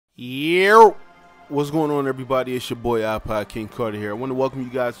Yeah, what's going on, everybody? It's your boy iPodKingCarter here. I want to welcome you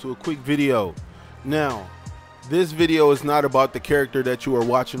guys to a quick video. Now, this video is not about the character that you are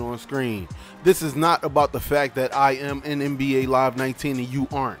watching on screen. This is not about the fact that I am in NBA Live 19 and you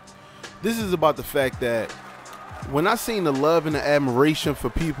aren't. This is about the fact that when I seen the love and the admiration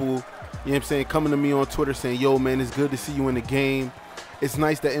for people, you know what I'm saying, coming to me on Twitter saying, yo man, it's good to see you in the game. It's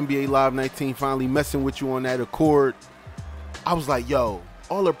nice that NBA Live 19 finally messing with you on that accord. I was like, yo,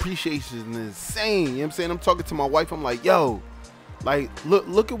 all appreciation is insane. You know what I'm saying? I'm talking to my wife. I'm like, yo, like,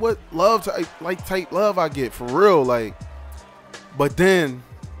 look at what love type love I get for real. Like, but then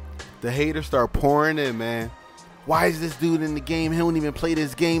the haters start pouring in, man. Why is this dude in the game? He don't even play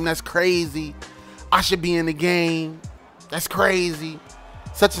this game. That's crazy. I should be in the game. That's crazy.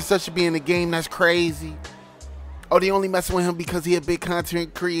 Such and such should be in the game. That's crazy. Oh, they only messing with him because he a big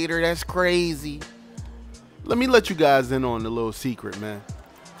content creator. That's crazy. Let me let you guys in on a little secret, man.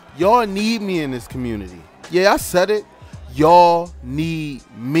 Y'all need me in this community. Yeah, I said it. Y'all need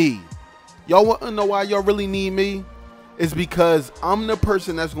me. Y'all want to know why y'all really need me? It's because I'm the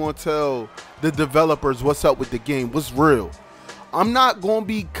person that's going to tell the developers what's up with the game, what's real. I'm not going to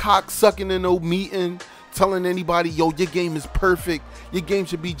be cocksucking in no meeting telling anybody, yo, your game is perfect. Your game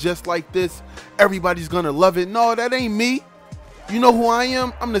should be just like this. Everybody's going to love it. No, that ain't me. You know who I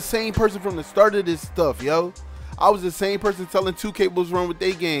am? I'm the same person from the start of this stuff, yo. I was the same person telling 2K what was wrong with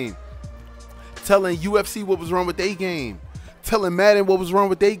their game, telling UFC what was wrong with their game, telling Madden what was wrong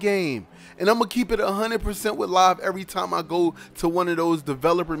with their game. And I'm going to keep it 100% with live every time I go to one of those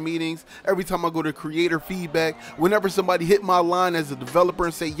developer meetings, every time I go to creator feedback, whenever somebody hit my line as a developer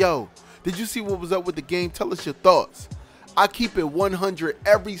and say, yo, did you see what was up with the game? Tell us your thoughts. I keep it 100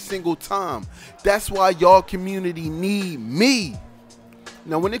 every single time. That's why y'all community need me.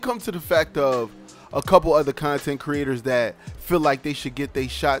 Now, when it comes to the fact of a couple other content creators that feel like they should get their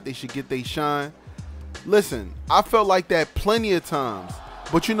shot, they should get their shine, listen, I felt like that plenty of times.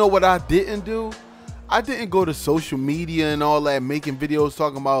 But you know what I didn't do? I didn't go to social media and all that, making videos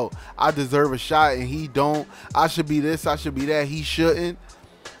talking about I deserve a shot and he don't. I should be this, I should be that, he shouldn't.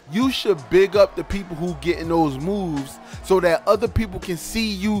 You should big up the people who get in those moves so that other people can see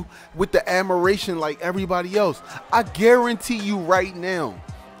you with the admiration like everybody else. I guarantee you right now,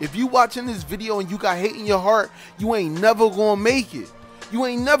 if you watching this video and you got hate in your heart, you ain't never gonna make it. You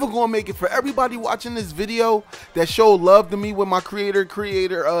ain't never gonna make it. For everybody watching this video that showed love to me when my creator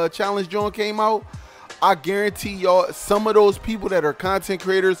challenge joint came out, I guarantee y'all some of those people that are content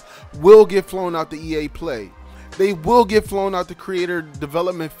creators will get flown out the EA Play. They will get flown out the creator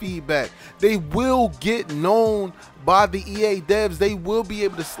development feedback. They will get known by the EA devs. They will be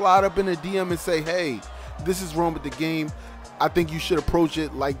able to slide up in a DM and say, hey, this is wrong with the game. I think you should approach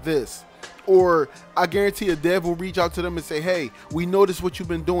it like this. Or I guarantee a dev will reach out to them and say, hey, we noticed what you've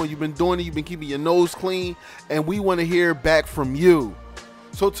been doing. You've been doing it. You've been keeping your nose clean. And we want to hear back from you.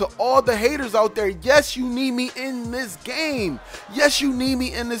 So to all the haters out there, yes, you need me in this game. Yes, you need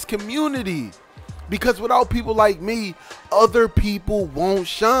me in this community. Because without people like me, other people won't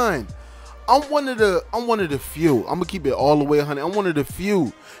shine. I'm one of the few. I'm gonna keep it all the way 100. I'm one of the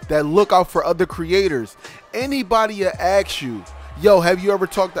few that look out for other creators. Anybody that asks you, yo, have you ever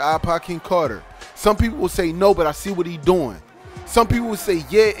talked to iPodKingCarter? Some people will say no, but I see what he's doing. Some people will say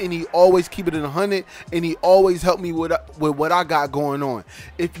yeah, and he always keep it in 100, and he always help me with what I got going on.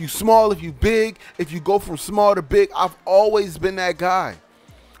 If you small, if you big, if you go from small to big, I've always been that guy.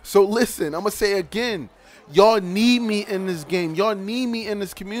 So listen, I'm gonna say again, y'all need me in this game. Y'all need me in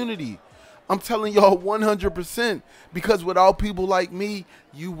this community. I'm telling y'all 100%, because without people like me,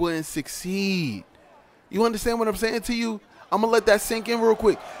 you wouldn't succeed. You understand what I'm saying to you? I'm gonna let that sink in real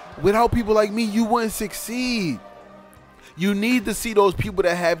quick. Without people like me, you wouldn't succeed. You need to see those people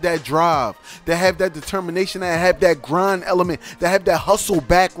that have that drive, that have that determination, that have that grind element, that have that hustle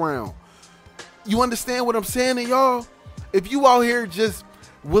background. You understand what I'm saying to y'all? If you out here just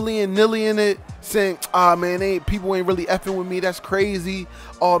willy and nilly in it, saying, ah man, people ain't really effing with me, that's crazy.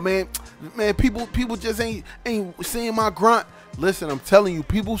 Oh man, people just ain't seeing my grind. Listen, I'm telling you,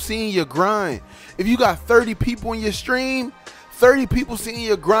 people seeing your grind. If you got 30 people in your stream, 30 people seeing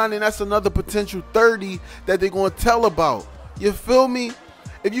your grind, and that's another potential 30 that they're going to tell about. You feel me?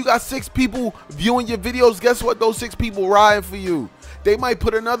 If you got 6 people viewing your videos, guess what? Those 6 people riding for you. They might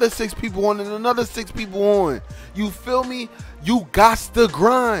put another 6 people on and another 6 people on. You feel me? You got to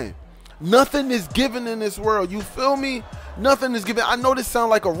grind. Nothing is given in this world. You feel me? Nothing is given. I know this sounds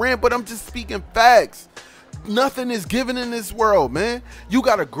like a rant, but I'm just speaking facts. Nothing is given in this world, man. You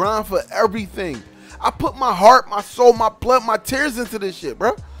got to grind for everything. I put my heart, my soul, my blood, my tears into this shit,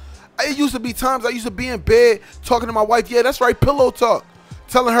 bro. It used to be times I used to be in bed talking to my wife. Yeah, that's right, pillow talk.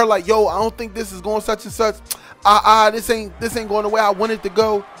 telling her like, yo, I don't think this is going such and such. This ain't going the way I want it to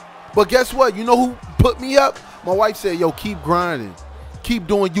go. But guess what? You know who put me up? My wife said, yo, keep grinding. Keep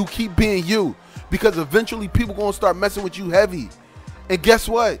doing you. Keep being you. Because eventually people going to start messing with you heavy. And guess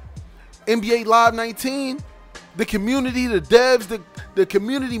what? NBA Live 19, the community, the devs, the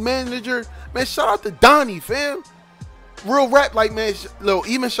community manager, man, shout out to Donnie, fam. Real rap, like, man,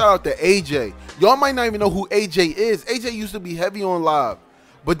 even shout out to AJ. Y'all might not even know who AJ is. AJ used to be heavy on Live,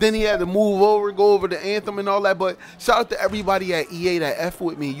 but then he had to move over, go over to Anthem and all that. But shout out to everybody at EA that F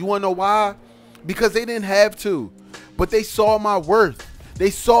with me. You want to know why? Because they didn't have to, but they saw my worth. They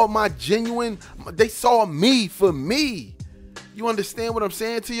saw my genuine, they saw me for me. You understand what I'm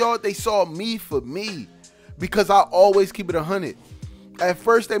saying to y'all? They saw me for me because I always keep it 100. At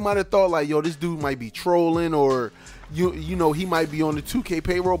first, they might have thought like, yo, this dude might be trolling, or you know, he might be on the 2K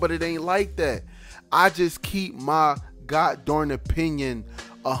payroll, but it ain't like that. I just keep my goddamn opinion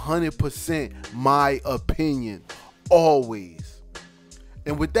 100% my opinion, always.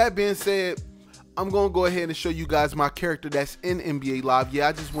 And with that being said, I'm going to go ahead and show you guys my character that's in NBA Live. Yeah,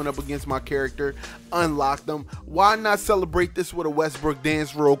 I just went up against my character, unlocked them. Why not celebrate this with a Westbrook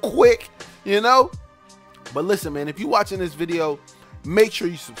dance real quick, you know? But listen, man, if you're watching this video, make sure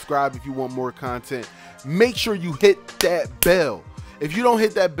you subscribe if you want more content. Make sure you hit that bell. If you don't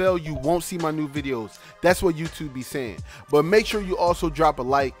hit that bell, you won't see my new videos. That's what YouTube be saying. But make sure you also drop a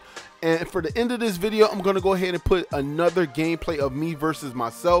like. And for the end of this video, I'm going to go ahead and put another gameplay of me versus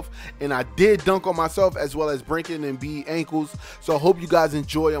myself. And I did dunk on myself as well as breaking and B ankles. So I hope you guys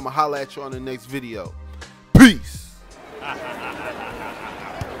enjoy. I'm going to holla at you on the next video. Peace.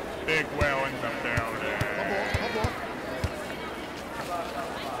 Big well in the building.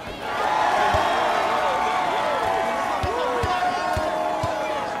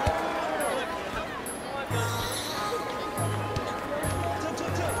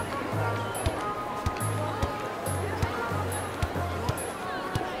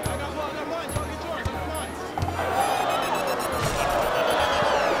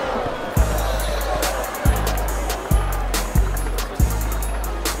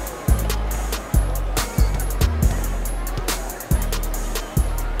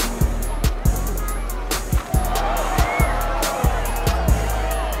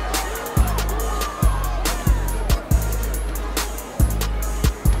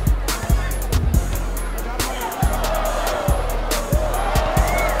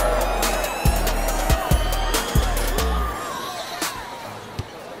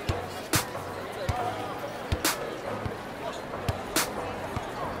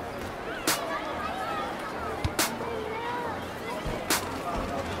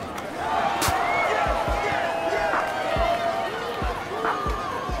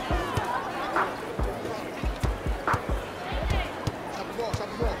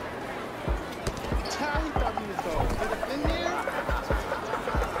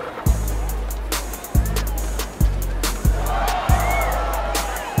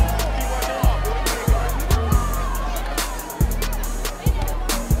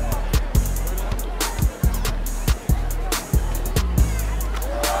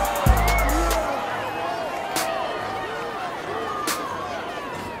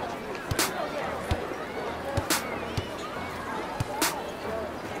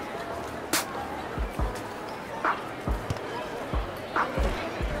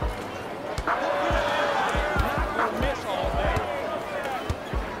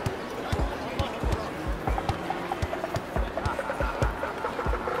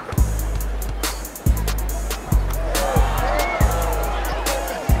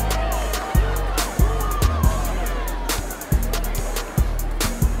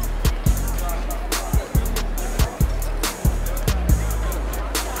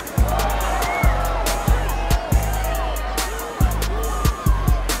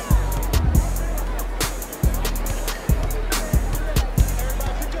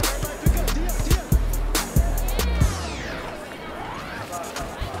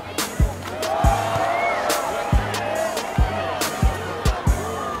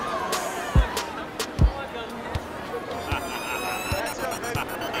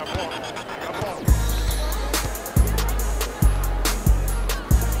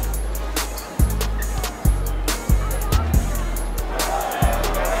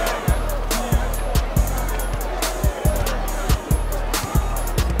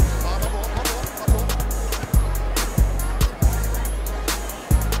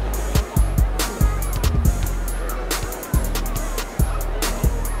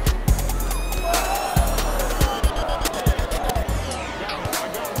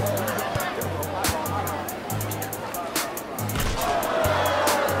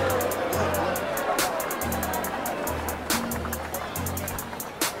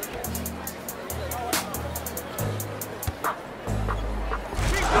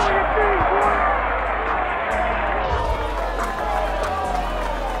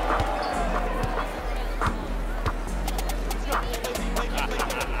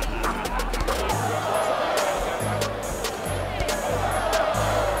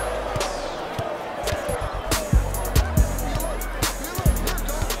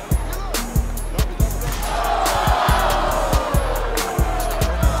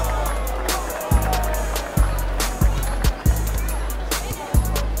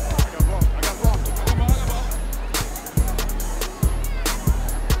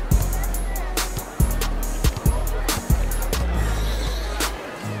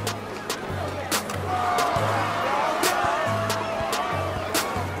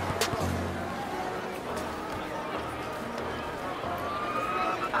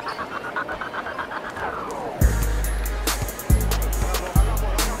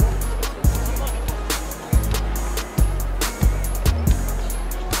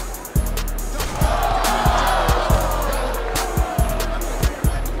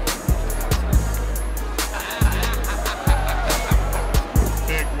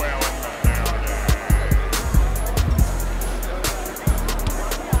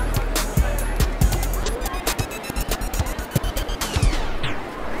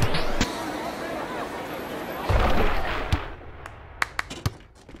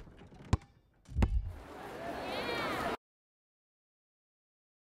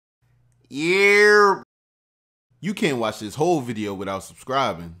 Yeah. You can't watch this whole video without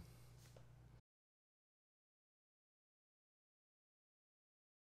subscribing.